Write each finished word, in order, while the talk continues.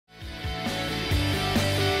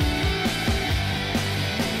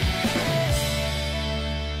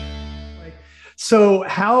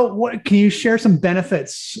So what can you share some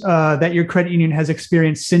benefits that your credit union has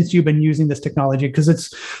experienced since you've been using this technology? Because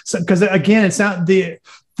again, it's not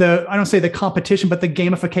I don't say the competition, but the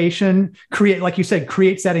gamification like you said,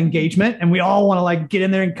 creates that engagement, and we all want to like get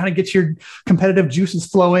in there and kind of get your competitive juices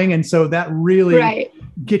flowing. And so that really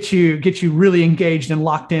get you really engaged and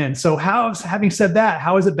locked in. So having said that,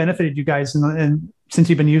 how has it benefited you guys since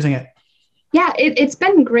you've been using it? Yeah, it's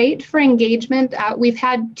been great for engagement. We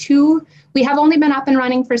have only been up and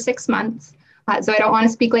running for 6 months. So I don't want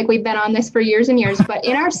to speak like we've been on this for years and years, but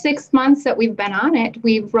in our 6 months that we've been on it,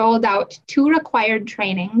 we've rolled out 2 required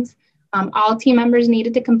trainings. All team members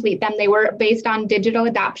needed to complete them. They were based on digital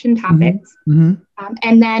adoption topics.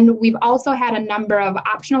 And then we've also had a number of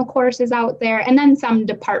optional courses out there, and then some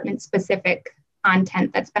department specific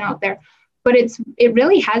content that's been out there. But it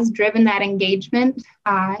really has driven that engagement.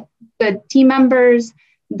 The team members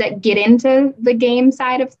that get into the game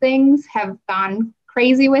side of things have gone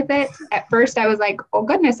crazy with it. At first, I was like, oh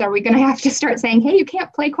goodness, are we going to have to start saying, hey, you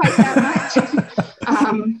can't play quite that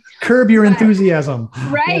much? Curb your enthusiasm.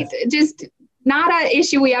 Right. Just not an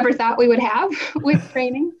issue we ever thought we would have with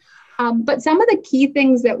training. But some of the key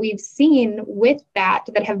things that we've seen with that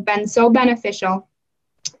have been so beneficial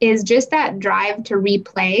is just that drive to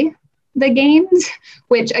replay the games,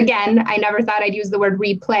 which again, I never thought I'd use the word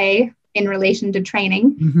replay in relation to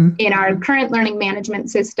training. In our current learning management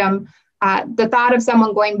system. The thought of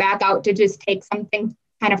someone going back out to just take something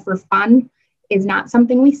kind of for fun is not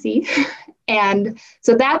something we see. And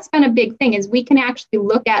so that's been a big thing, is we can actually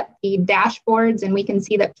look at the dashboards and we can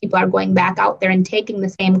see that people are going back out there and taking the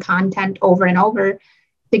same content over and over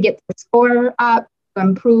to get their score up, to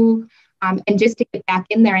improve, and just to get back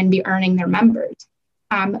in there and be earning their members.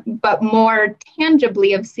 But more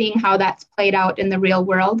tangibly of seeing how that's played out in the real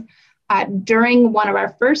world, during one of our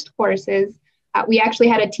first courses, we actually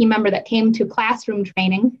had a team member that came to classroom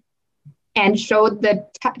training and showed the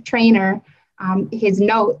trainer his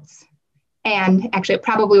notes. And actually, it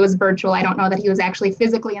probably was virtual. I don't know that he was actually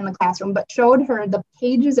physically in the classroom, but showed her the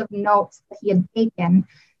pages of notes that he had taken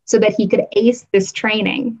so that he could ace this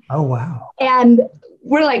training. Oh, wow. And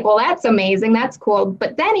we're like, well, that's amazing. That's cool.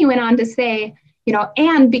 But then he went on to say,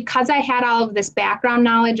 and because I had all of this background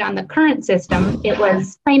knowledge on the current system, it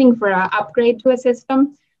was training for an upgrade to a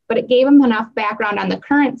system, but it gave him enough background on the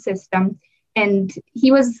current system. And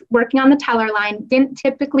he was working on the teller line, didn't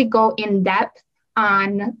typically go in depth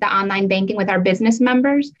on the online banking with our business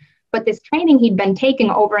members, but this training he'd been taking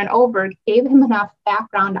over and over gave him enough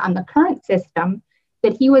background on the current system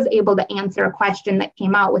that he was able to answer a question that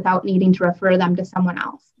came out without needing to refer them to someone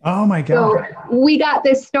else. Oh my God. So we got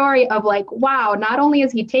this story of like, wow, not only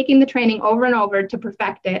is he taking the training over and over to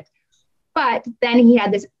perfect it, but then he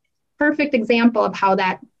had this perfect example of how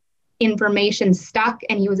that information stuck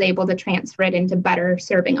and he was able to transfer it into better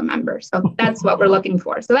serving a member. So that's what we're looking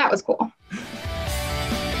for. So that was cool.